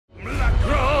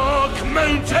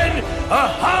Mountain, a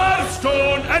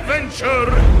Hearthstone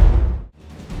adventure!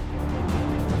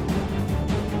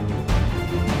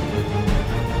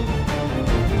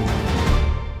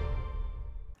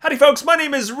 Howdy folks, my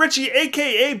name is Richie,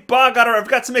 aka Bog Otter. I've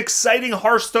got some exciting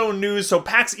Hearthstone news. So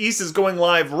PAX East is going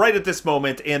live right at this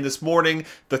moment, and this morning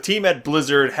the team at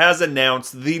Blizzard has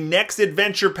announced the next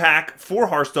adventure pack for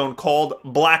Hearthstone called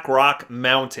Blackrock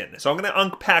Mountain. So I'm going to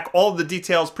unpack all of the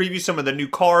details, preview some of the new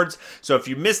cards. So if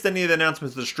you missed any of the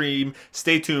announcements of the stream,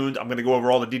 stay tuned. I'm going to go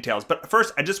over all the details. But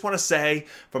first, I just want to say,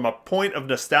 from a point of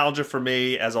nostalgia for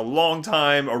me as a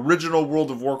longtime original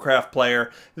World of Warcraft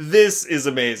player, this is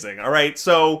amazing. All right,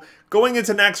 so going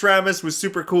into Naxxramas was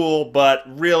super cool, but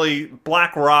really,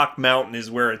 Blackrock Mountain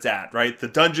is where it's at, right? The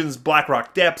dungeons,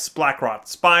 Blackrock Depths, Blackrock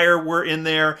Spire were in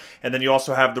there, and then you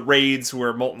also have the raids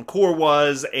where Molten Core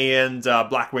was, and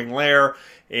Blackwing Lair,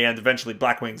 and eventually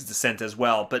Blackwing's Descent as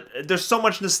well. But there's so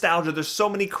much nostalgia, there's so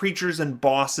many creatures and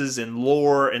bosses and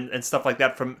lore and stuff like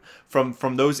that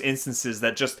from those instances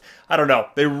that just, I don't know,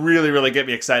 they really get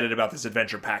me excited about this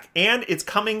adventure pack. And it's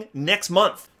coming next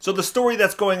month. So the story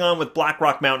that's going on with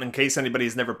Blackrock Mountain, in case anybody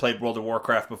has never played World of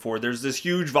Warcraft before, there's this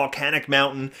huge volcanic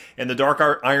mountain, and the Dark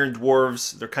Iron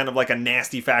Dwarves, they're kind of like a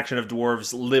nasty faction of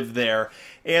dwarves, live there.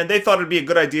 And they thought it'd be a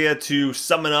good idea to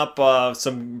summon up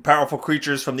some powerful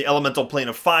creatures from the elemental plane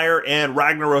of fire, and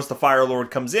Ragnaros the Fire Lord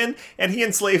comes in, and he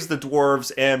enslaves the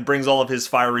dwarves and brings all of his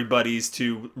fiery buddies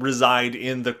to reside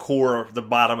in the core of the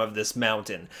bottom of this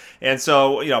mountain. And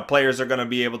so, you know, players are going to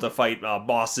be able to fight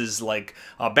bosses like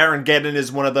Baron Geddon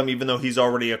is one of them, even though he's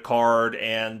already a card,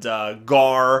 and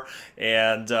Gar,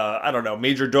 and I don't know,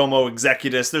 Major Domo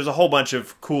Executus. There's a whole bunch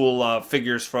of cool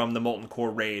figures from the Molten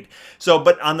Core raid. So,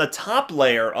 but on the top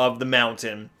layer of the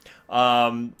mountain,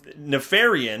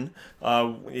 Nefarian,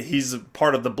 he's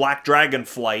part of the Black Dragon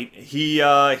flight. He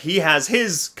has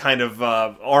his kind of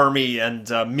army and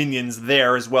minions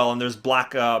there as well, and there's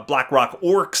Blackrock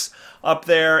Orcs up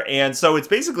there, and so it's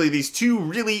basically these two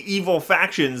really evil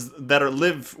factions that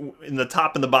live in the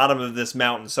top and the bottom of this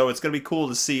mountain. So it's going to be cool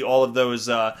to see all of those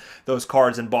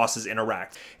cards and bosses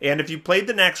interact. And if you played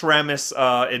the Naxxramas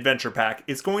adventure pack,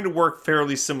 it's going to work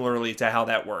fairly similarly to how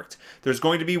that worked. There's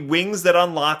going to be wings that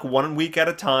unlock 1 week at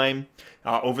a time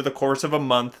over the course of a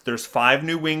month. There's 5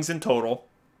 new wings in total.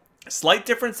 Slight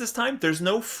difference this time, there's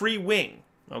no free wing.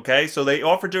 Okay, so they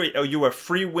offered you a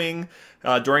free wing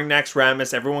during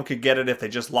Naxxramas. Everyone could get it if they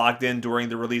just logged in during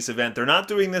the release event. They're not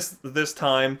doing this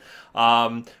time,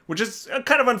 which is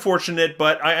kind of unfortunate,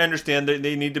 but I understand that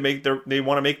they need to they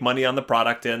want to make money on the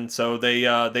product, and so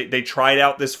they tried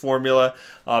out this formula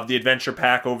of the adventure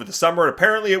pack over the summer.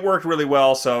 Apparently, it worked really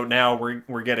well, so now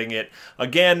we're getting it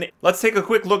again. Let's take a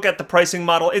quick look at the pricing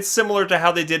model. It's similar to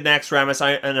how they did Naxxramas.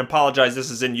 I apologize,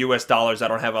 this is in US dollars. I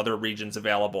don't have other regions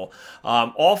available.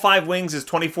 All 5 wings is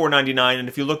 $24.99, and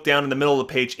if you look down in the middle of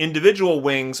the page, individual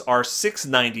wings are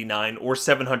 $6.99 or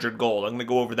 700 gold. I'm going to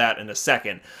go over that in a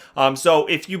second. So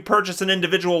if you purchase an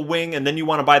individual wing and then you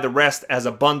want to buy the rest as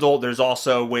a bundle, there's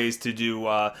also ways to do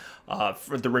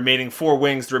for the remaining 4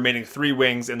 wings, the remaining 3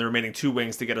 wings, and the remaining 2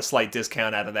 wings to get a slight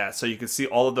discount out of that. So you can see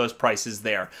all of those prices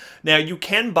there. Now, you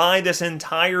can buy this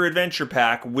entire adventure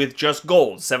pack with just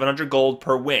gold, 700 gold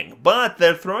per wing. But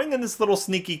they're throwing in this little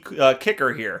sneaky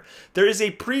kicker here. There is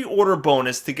a pre-order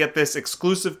bonus to get this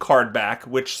exclusive card back,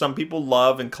 which some people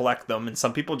love and collect them, and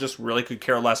some people just really could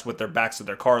care less what their backs of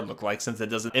their card look like, since it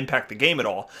doesn't impact the game at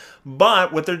all.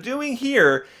 But what they're doing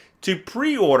here, to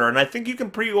pre-order, and I think you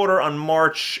can pre-order on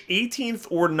March 18th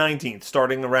or 19th,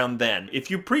 starting around then.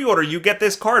 If you pre-order, you get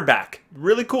this card back.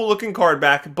 Really cool looking card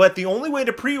back, but the only way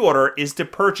to pre-order is to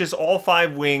purchase all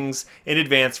 5 wings in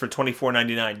advance for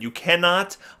 $24.99. You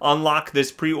cannot unlock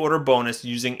this pre-order bonus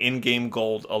using in-game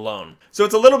gold alone. So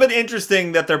it's a little bit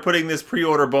interesting that they're putting this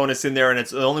pre-order bonus in there, and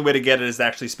it's the only way to get it is to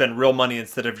actually spend real money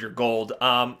instead of your gold.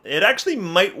 It actually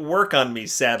might work on me,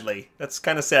 sadly. That's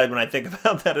kind of sad when I think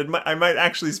about that. I might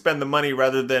actually spend the money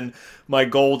rather than my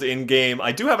gold in game.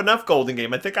 I do have enough gold in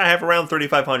game. I think I have around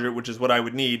 3,500, which is what I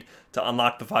would need to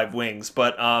unlock the 5 wings.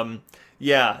 But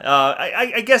yeah,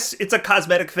 I guess it's a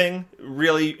cosmetic thing.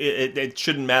 Really, it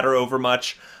shouldn't matter over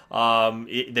much.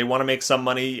 They want to make some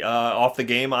money off the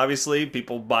game, obviously.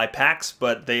 People buy packs,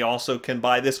 but they also can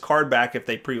buy this card back if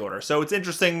they pre-order. So it's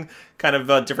interesting, kind of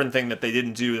a different thing that they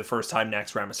didn't do the first time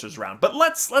Naxxramas was around. But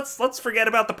let's forget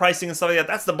about the pricing and stuff like that.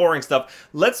 That's the boring stuff.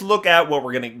 Let's look at what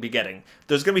we're going to be getting.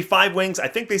 There's going to be 5 wings. I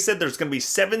think they said there's going to be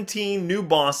 17 new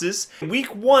bosses.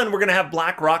 Week 1, we're going to have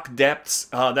Blackrock Depths.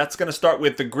 That's going to start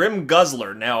with the Grim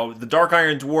Guzzler. Now, the Dark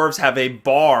Iron Dwarves have a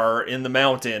bar in the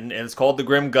mountain, and it's called the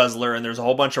Grim Guzzler, and there's a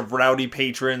whole bunch of of rowdy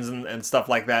patrons and stuff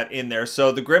like that in there.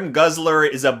 So the Grim Guzzler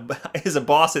is a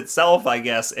boss itself, I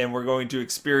guess, and we're going to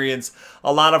experience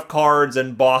a lot of cards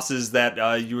and bosses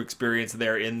that you experience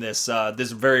there in this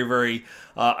this very, very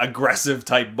aggressive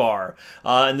type bar.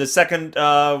 And the second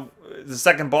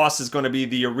boss is going to be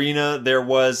the arena. There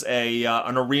was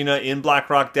an arena in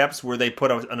Blackrock Depths where they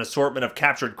put an assortment of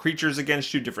captured creatures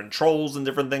against you, different trolls and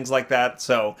different things like that.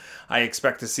 So I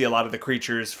expect to see a lot of the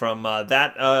creatures from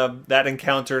that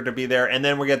encounter to be there. And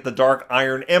then we get the Dark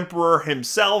Iron Emperor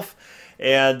himself.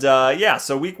 And yeah,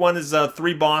 so week 1 is a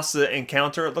 3-boss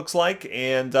encounter, it looks like,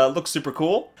 and looks super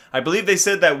cool. I believe they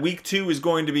said that week 2 is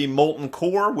going to be Molten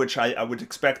Core, which I would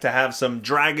expect to have some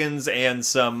dragons and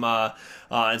some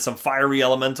fiery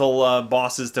elemental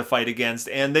bosses to fight against.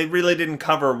 And they really didn't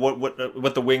cover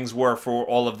what the wings were for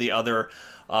all of the other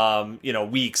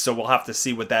weeks, so we'll have to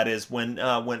see what that is when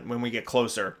we get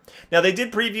closer. Now, they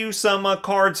did preview some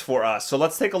cards for us, so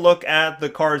let's take a look at the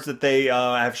cards that they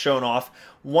have shown off.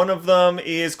 One of them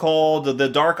is called the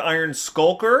Dark Iron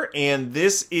Skulker, and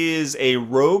this is a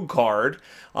rogue card.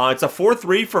 It's a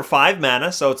 4/3 for 5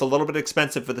 mana, so it's a little bit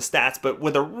expensive for the stats, but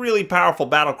with a really powerful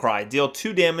battle cry. Deal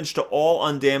 2 damage to all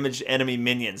undamaged enemy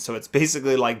minions. So it's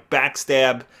basically like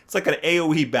backstab. It's like an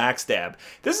AoE backstab.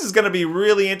 This is going to be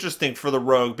really interesting for the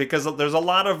rogue because there's a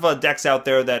lot of decks out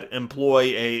there that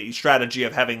employ a strategy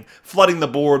of flooding the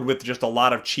board with just a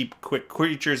lot of cheap, quick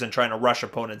creatures and trying to rush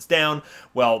opponents down.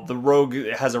 Well, the rogue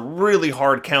has a really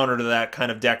hard counter to that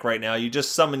kind of deck right now. You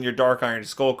just summon your Dark Iron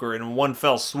Skulker in one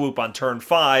fell swoop on turn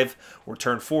 5 or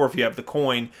turn 4 if you have the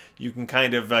coin. You can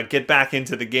kind of get back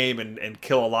into the game and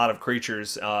kill a lot of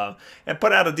creatures and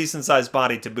put out a decent sized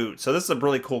body to boot. So this is a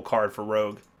really cool card for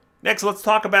rogue. Next, let's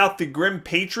talk about the Grim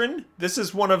Patron. This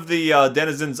is one of the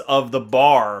denizens of the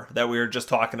bar that we were just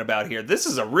talking about here. This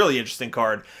is a really interesting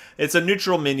card. It's a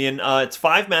neutral minion. It's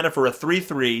 5 mana for a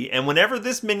 3/3, and whenever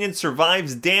this minion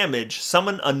survives damage,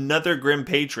 summon another Grim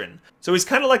Patron. So he's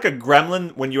kind of like a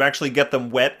gremlin when you actually get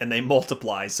them wet and they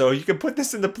multiply. So you can put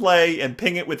this into play and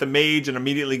ping it with a mage and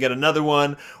immediately get another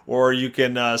one, or you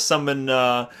can summon,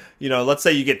 let's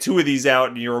say you get 2 of these out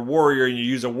and you're a warrior and you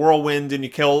use a whirlwind and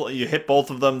you hit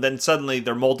both of them, then suddenly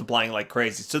they're multiplying like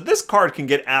crazy. So this card can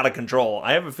get out of control.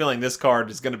 I have a feeling this card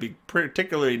is going to be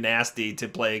particularly nasty to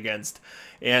play against,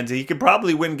 and he could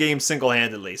probably win games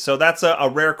single-handedly. So that's a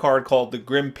rare card called the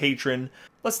Grim Patron.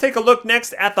 Let's take a look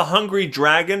next at the Hungry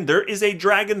Dragon. There is a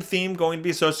dragon theme going to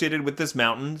be associated with this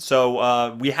mountain.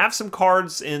 So we have some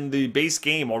cards in the base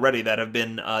game already that have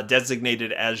been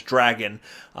designated as dragon.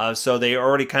 So they are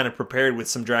already kind of prepared with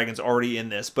some dragons already in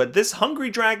this. But this Hungry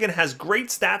Dragon has great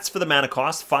stats for the mana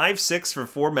cost. 5/6 for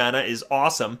 4 mana is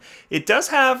awesome. It does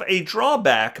have a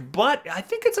drawback, but I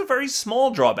think it's a very small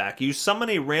drawback. You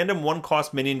summon a random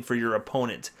 1-cost minion for your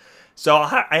opponent. So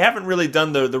I haven't really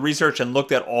done the research and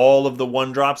looked at all of the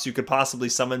 1-drops you could possibly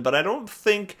summon, but I don't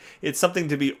think it's something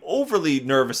to be overly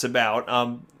nervous about.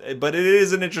 But it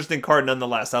is an interesting card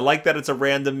nonetheless. I like that it's a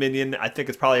random minion. I think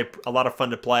it's probably a lot of fun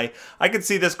to play. I could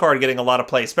see this card getting a lot of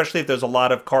play, especially if there's a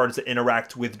lot of cards that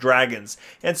interact with dragons.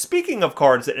 And speaking of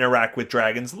cards that interact with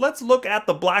dragons, let's look at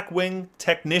the Blackwing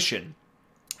Technician.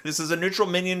 This is a neutral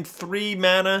minion, 3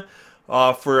 mana.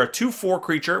 For a 2/4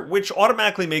 creature, which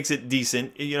automatically makes it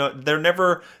decent. You know, they're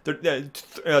never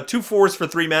 2/4s for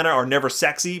 3 mana are never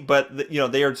sexy, but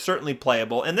they are certainly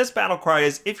playable. And this battle cry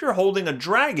is if you're holding a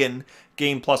dragon,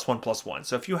 gain +1/+1.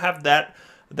 So if you have that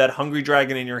Hungry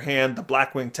Dragon in your hand, the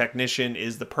Blackwing Technician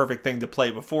is the perfect thing to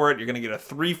play before it. You're going to get a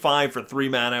 3/5 for 3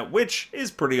 mana, which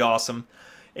is pretty awesome.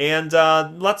 And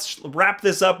let's wrap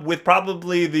this up with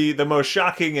probably the most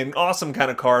shocking and awesome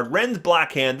kind of card, Ren's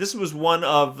Blackhand. This was one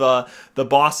of the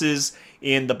bosses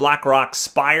in the Blackrock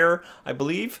Spire, I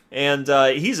believe. And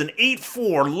he's an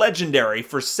 8/4 legendary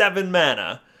for 7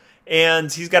 mana. And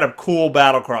he's got a cool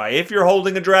battle cry. If you're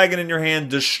holding a dragon in your hand,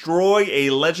 destroy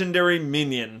a legendary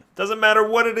minion. Doesn't matter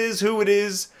what it is, who it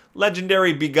is.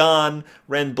 Legendary, be gone.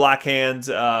 Ren Blackhand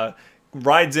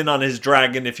rides in on his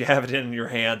dragon if you have it in your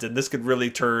hand, and this could really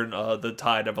turn the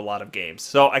tide of a lot of games.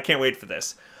 So I can't wait for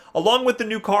this. Along with the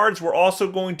new cards, we're also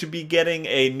going to be getting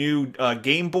a new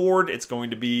game board. It's going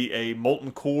to be a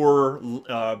Molten Core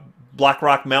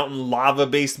Blackrock Mountain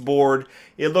lava-based board.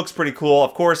 It looks pretty cool.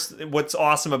 Of course, what's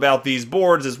awesome about these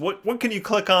boards is what can you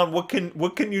click on? What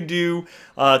can you do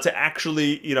to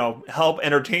actually help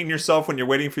entertain yourself when you're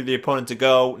waiting for the opponent to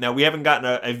go? Now, we haven't gotten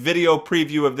a video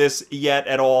preview of this yet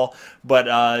at all,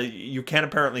 but you can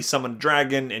apparently summon a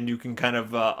dragon, and you can kind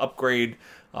of upgrade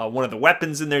one of the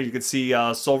weapons in there. You can see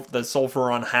the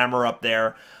Sulfuron Hammer up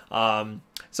there.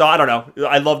 So I don't know.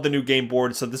 I love the new game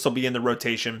board, so this will be in the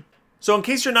rotation. So in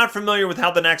case you're not familiar with how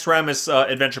the Naxxramas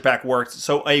Adventure Pack works,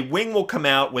 so a wing will come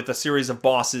out with a series of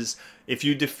bosses. If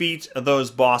you defeat those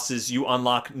bosses, you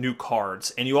unlock new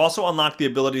cards. And you also unlock the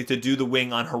ability to do the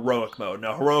wing on Heroic Mode.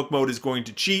 Now, Heroic Mode is going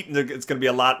to cheat, and it's going to be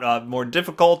a lot more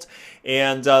difficult.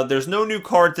 And there's no new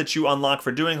cards that you unlock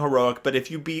for doing Heroic, but if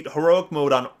you beat Heroic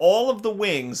Mode on all of the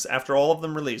wings, after all of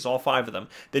them release, all 5 of them,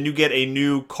 then you get a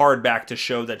new card back to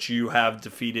show that you have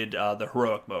defeated the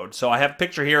Heroic Mode. So I have a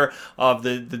picture here of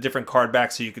the different card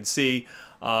backs so you can see.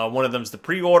 One of them is the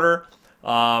pre-order.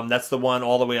 That's the one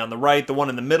all the way on the right. The one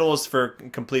in the middle is for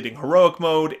completing Heroic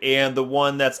Mode, and the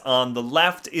one that's on the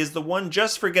left is the one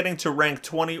just for getting to rank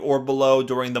 20 or below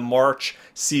during the March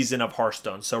season of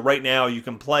Hearthstone. So right now you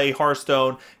can play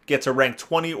Hearthstone, get to rank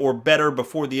 20 or better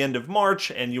before the end of March,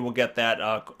 and you will get that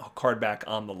card back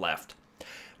on the left.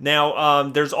 Now,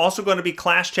 there's also going to be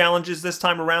clash challenges this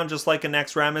time around, just like in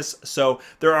Naxxramas. So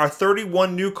there are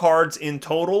 31 new cards in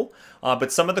total,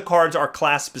 but some of the cards are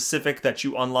class specific that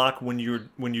you unlock when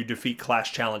you defeat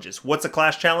clash challenges. What's a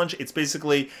clash challenge? It's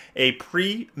basically a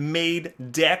pre-made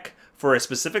deck for a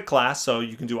specific class. So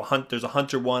you can do there's a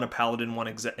hunter one, a paladin one,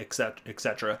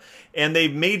 etc. And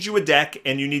they've made you a deck,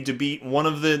 and you need to beat one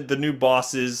of the new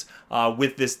bosses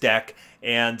with this deck.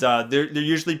 And they're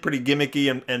usually pretty gimmicky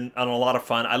and a lot of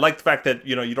fun. I like the fact that,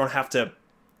 you know, you don't have to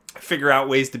figure out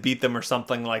ways to beat them or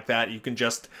something like that. You can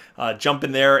just jump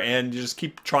in there and you just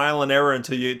keep trial and error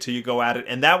until you go at it.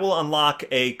 And that will unlock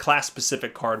a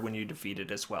class-specific card when you defeat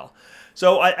it as well.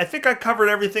 So I think I covered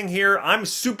everything here. I'm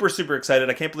super, super excited.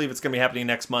 I can't believe it's going to be happening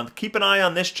next month. Keep an eye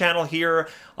on this channel here.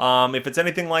 If it's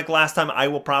anything like last time, I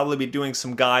will probably be doing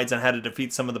some guides on how to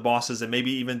defeat some of the bosses and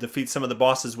maybe even defeat some of the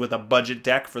bosses with a budget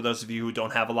deck for those of you who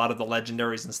don't have a lot of the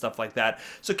legendaries and stuff like that.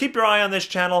 So keep your eye on this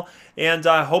channel, and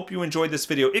I hope you enjoyed this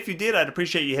video. If you did, I'd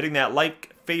appreciate you hitting that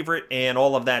like, favorite, and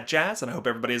all of that jazz. And I hope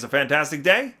everybody has a fantastic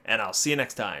day, and I'll see you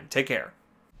next time. Take care.